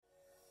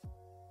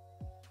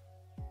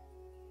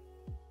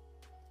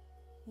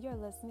You're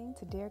listening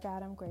to Dear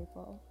God, I'm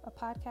Grateful, a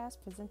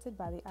podcast presented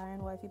by the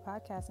Iron Wifey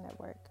Podcast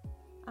Network.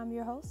 I'm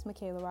your host,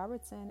 Michaela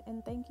Robertson,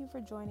 and thank you for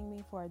joining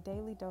me for a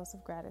daily dose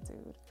of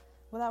gratitude.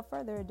 Without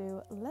further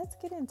ado, let's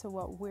get into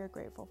what we're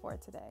grateful for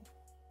today.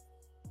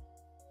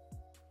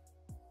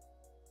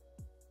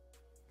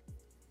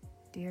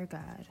 Dear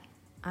God,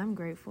 I'm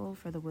grateful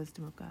for the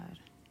wisdom of God.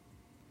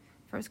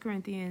 1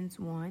 Corinthians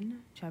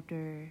 1,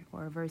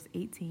 verse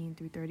 18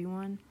 through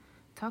 31,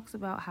 talks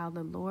about how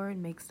the Lord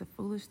makes the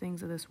foolish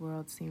things of this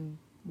world seem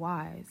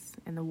wise,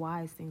 and the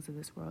wise things of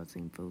this world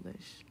seem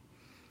foolish.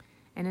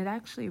 And it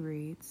actually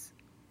reads,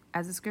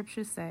 as the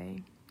scriptures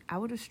say, I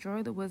will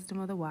destroy the wisdom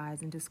of the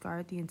wise and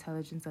discard the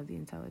intelligence of the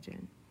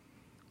intelligent.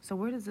 So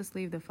where does this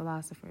leave the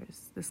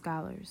philosophers, the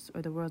scholars,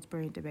 or the world's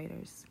brilliant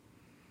debaters?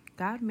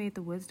 God made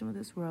the wisdom of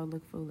this world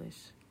look foolish.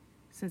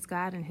 Since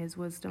God in his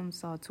wisdom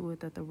saw to it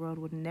that the world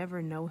would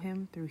never know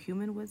him through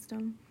human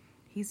wisdom,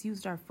 he's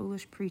used our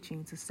foolish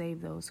preaching to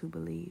save those who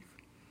believe.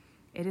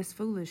 It is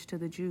foolish to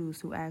the Jews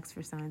who ask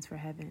for signs for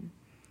heaven,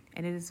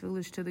 and it is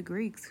foolish to the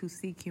Greeks who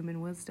seek human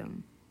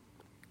wisdom.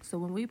 So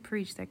when we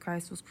preach that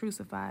Christ was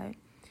crucified,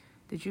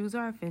 the Jews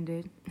are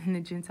offended and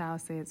the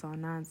Gentiles say it's all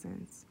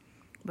nonsense.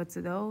 But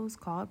to those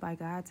called by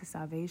God to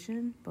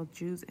salvation, both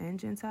Jews and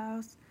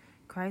Gentiles,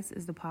 Christ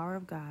is the power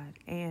of God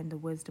and the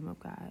wisdom of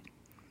God.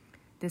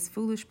 This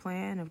foolish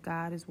plan of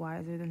God is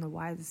wiser than the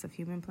wisest of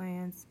human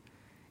plans,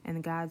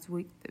 and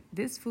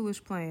this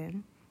foolish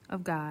plan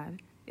of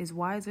God is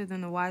wiser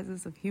than the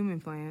wisest of human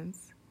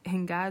plans,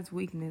 and God's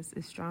weakness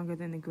is stronger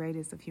than the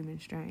greatest of human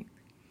strength.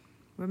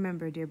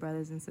 Remember, dear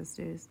brothers and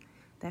sisters,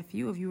 that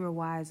few of you were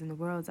wise in the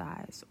world's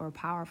eyes, or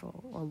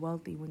powerful, or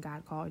wealthy when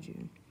God called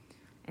you.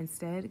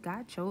 Instead,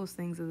 God chose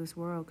things of this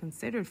world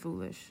considered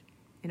foolish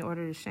in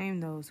order to shame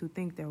those who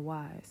think they're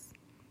wise,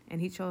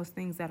 and he chose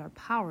things that are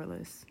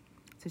powerless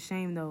to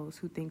shame those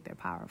who think they're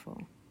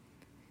powerful.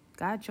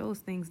 God chose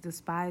things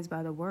despised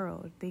by the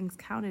world, things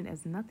counted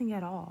as nothing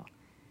at all,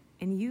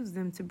 and used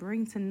them to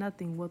bring to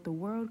nothing what the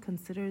world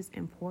considers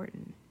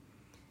important.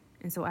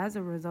 And so as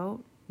a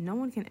result, no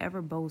one can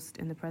ever boast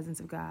in the presence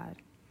of God.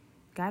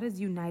 God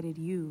has united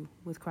you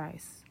with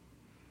Christ.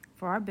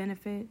 For our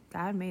benefit,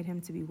 God made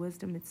him to be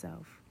wisdom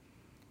itself.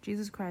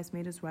 Jesus Christ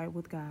made us right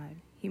with God.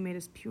 He made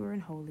us pure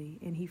and holy,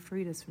 and he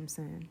freed us from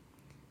sin.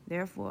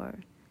 Therefore,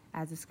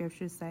 as the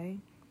scriptures say,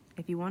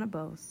 if you want to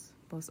boast,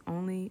 boast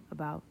only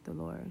about the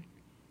Lord.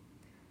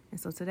 And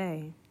so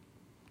today,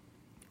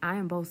 I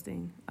am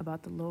boasting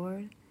about the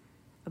Lord,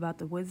 about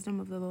the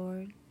wisdom of the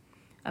Lord,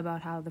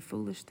 about how the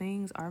foolish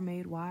things are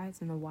made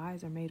wise and the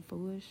wise are made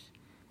foolish,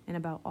 and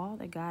about all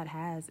that God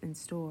has in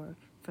store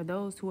for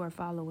those who are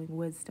following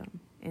wisdom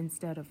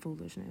instead of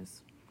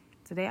foolishness.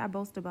 Today I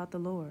boast about the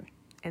Lord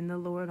and the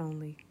Lord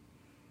only,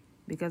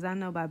 because I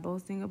know by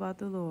boasting about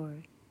the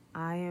Lord,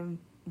 I am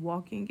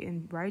walking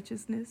in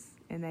righteousness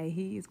and that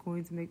he is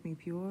going to make me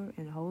pure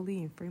and holy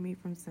and free me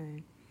from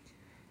sin.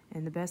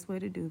 And the best way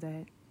to do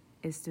that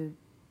is to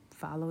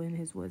follow in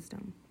his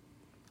wisdom.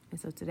 And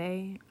so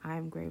today, I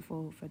am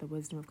grateful for the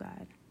wisdom of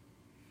God.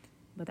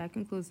 But that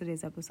concludes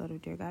today's episode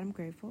of Dear God, I'm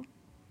Grateful.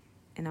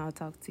 And I'll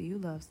talk to you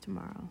loves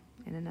tomorrow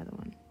in another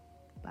one.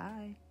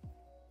 Bye.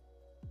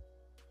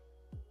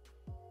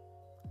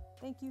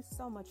 Thank you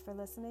so much for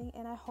listening,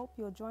 and I hope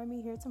you'll join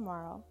me here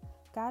tomorrow.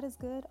 God is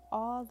good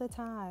all the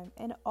time,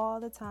 and all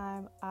the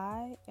time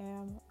I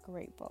am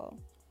grateful.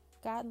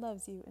 God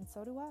loves you, and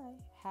so do I.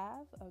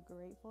 Have a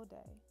grateful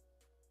day.